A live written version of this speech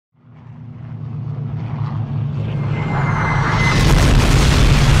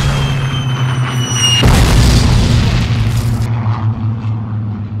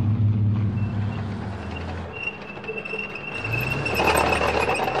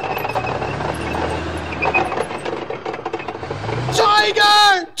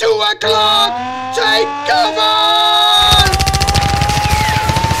o'clock, take cover!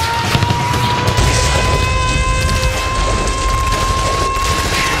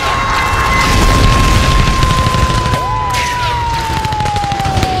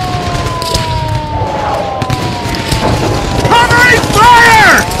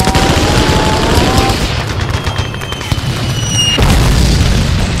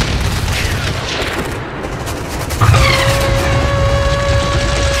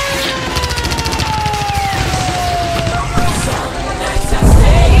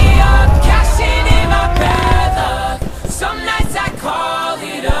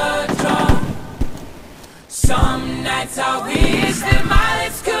 Some nights I wish that my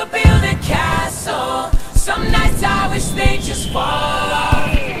lips could build a castle. Some nights I wish they just fall off.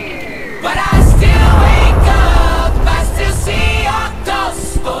 But I still wake up, I still see your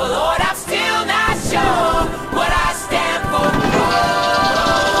gospel. Lord, I'm still not sure what I stand for.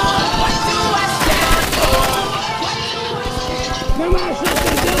 What do I stand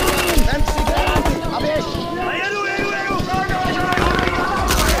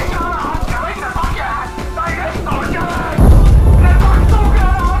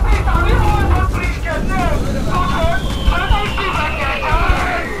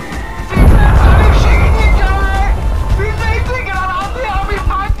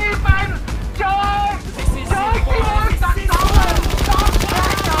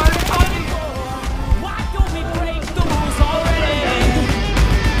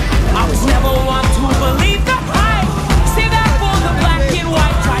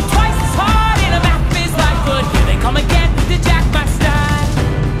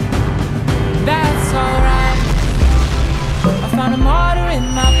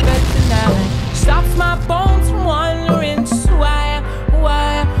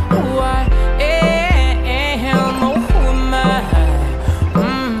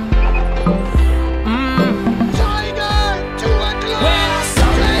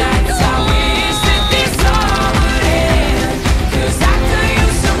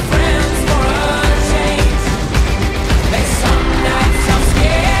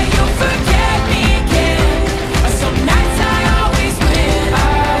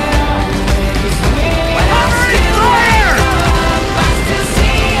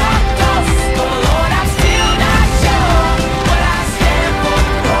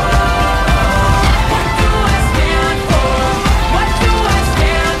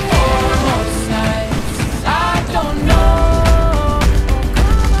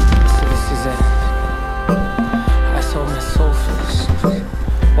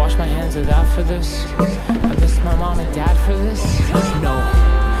for this? I miss my mom and dad for this? No.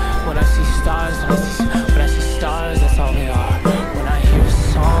 When I see stars, when I see stars, that's all they are. When I hear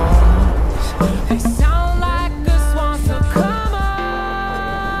songs, they sound like a swan, so come on.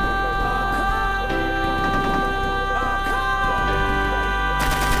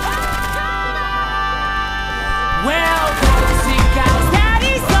 Well, see guys,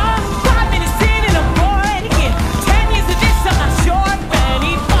 daddy's on 5 minutes in and I'm bored again. 10 years of this, I'm not sure if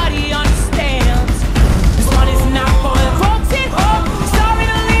anybody understands. This one is not for the folks at home. Sorry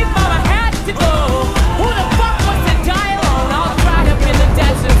to leave, mama had to go. Who the fuck wants to die alone? All dried up in the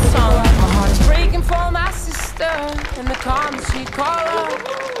desert sun. My heart is breaking for my sister in the car that she called her.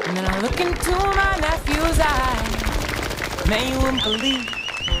 And then I look into my nephew's eyes. Man, you wouldn't believe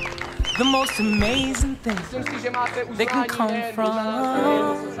the most amazing things they can come from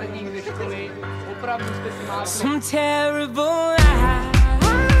some terrible night.